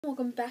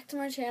Welcome back to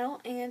my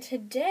channel, and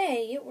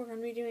today we're going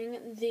to be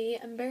doing the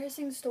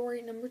embarrassing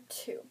story number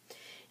 2.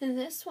 And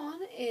this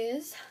one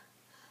is,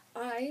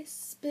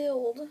 this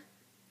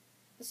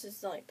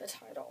is like the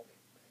title,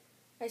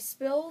 I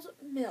spilled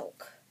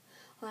milk,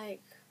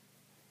 like,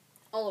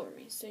 all over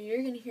me. So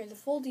you're going to hear the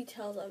full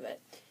details of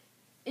it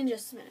in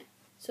just a minute.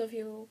 So if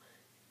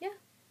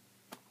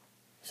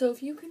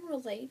you can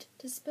relate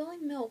to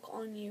spilling milk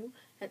on you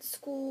at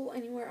school,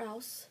 anywhere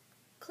else,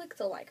 click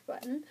the like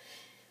button.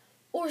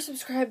 Or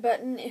subscribe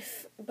button,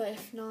 but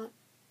if not,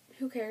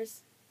 who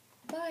cares?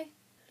 Bye.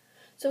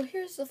 So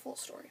here's the full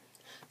story.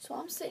 So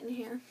I'm sitting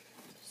here.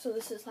 So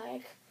this is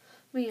like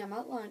me. I'm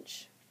at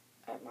lunch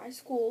at my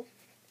school.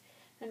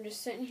 I'm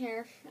just sitting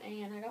here,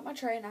 and I got my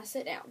tray, and I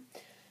sit down.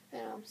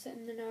 And I'm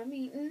sitting and I'm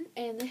eating,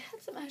 and they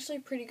had some actually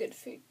pretty good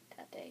food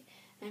that day.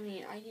 I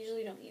mean, I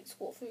usually don't eat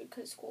school food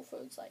because school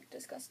food's like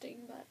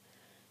disgusting. But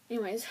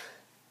anyways,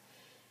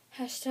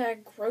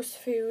 hashtag gross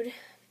food.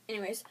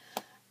 Anyways,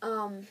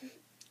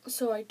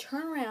 So I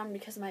turn around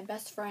because my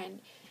best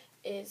friend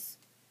is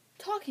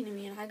talking to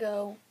me, and I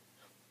go,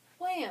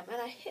 wham, and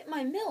I hit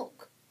my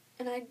milk,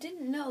 and I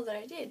didn't know that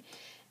I did.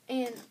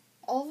 And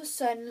all of a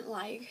sudden,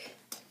 like,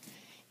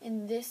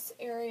 in this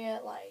area,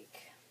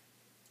 like,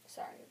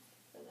 sorry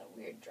for the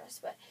weird dress,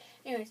 but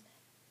anyways,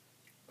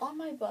 on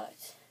my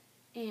butt,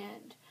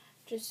 and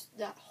just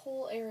that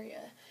whole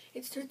area,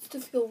 it starts to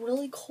feel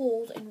really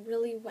cold and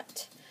really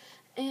wet.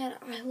 And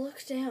I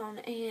look down,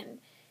 and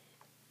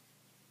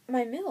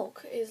my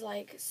milk is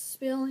like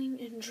spilling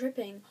and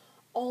dripping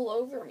all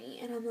over me,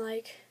 and I'm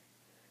like,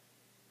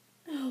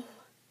 no,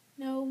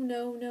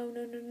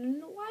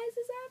 why is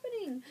this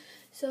happening?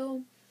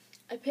 So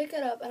I pick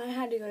it up, and I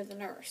had to go to the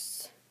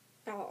nurse,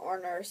 our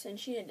nurse, and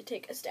she had to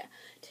take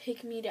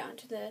me down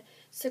to the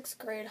 6th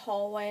grade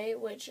hallway,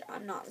 which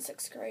I'm not in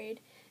 6th grade,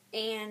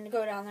 and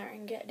go down there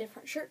and get a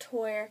different shirt to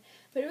wear.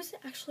 But it was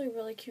actually a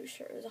really cute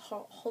shirt. It was a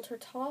halter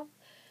top,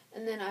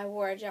 and then I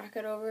wore a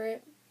jacket over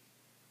it.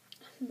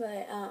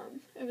 But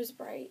it was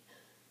bright.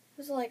 It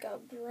was like a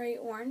bright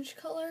orange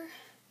color.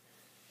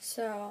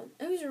 So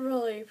it was a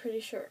really pretty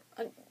shirt.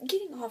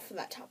 Getting off of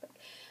that topic,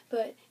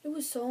 but it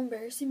was so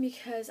embarrassing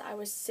because I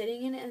was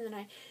sitting in it, and then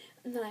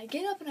I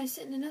get up and I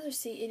sit in another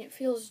seat, and it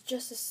feels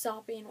just as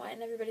soppy and wet,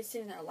 and everybody's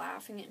sitting there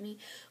laughing at me,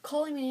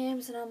 calling me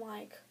names, and I'm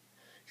like,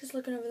 just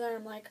looking over there.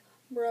 I'm like,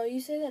 bro, you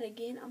say that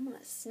again, I'm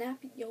gonna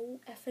snap your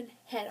effing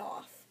head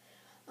off.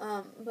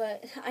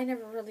 But I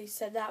never really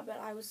said that, but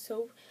I was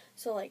so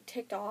like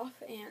ticked off,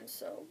 and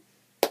so,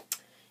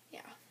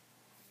 yeah.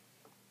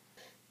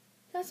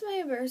 That's my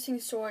embarrassing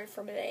story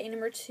for today,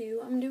 number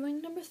 2. I'm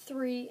doing number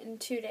 3 in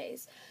 2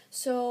 days.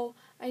 So,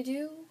 I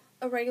do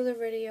a regular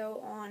video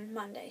on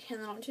Monday,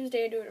 and then on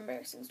Tuesday I do an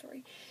embarrassing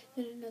story.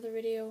 Then another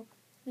video,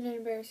 then an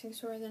embarrassing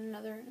story, then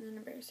another, and then an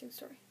embarrassing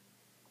story.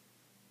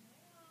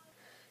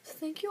 So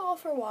thank you all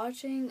for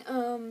watching.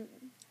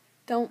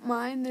 Don't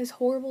mind this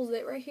horrible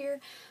zit right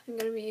here. I'm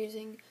going to be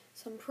using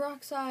some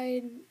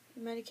peroxide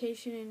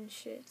medication and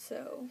shit,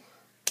 so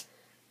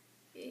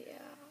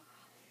yeah.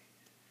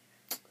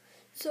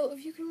 So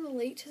if you can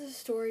relate to the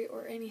story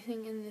or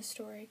anything in this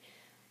story,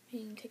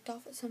 being ticked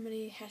off at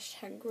somebody,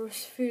 hashtag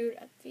gross food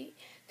at the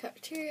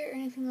cafeteria or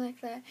anything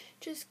like that,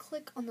 just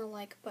click on the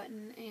like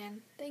button,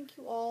 and thank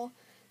you all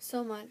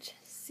so much.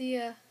 See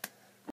ya.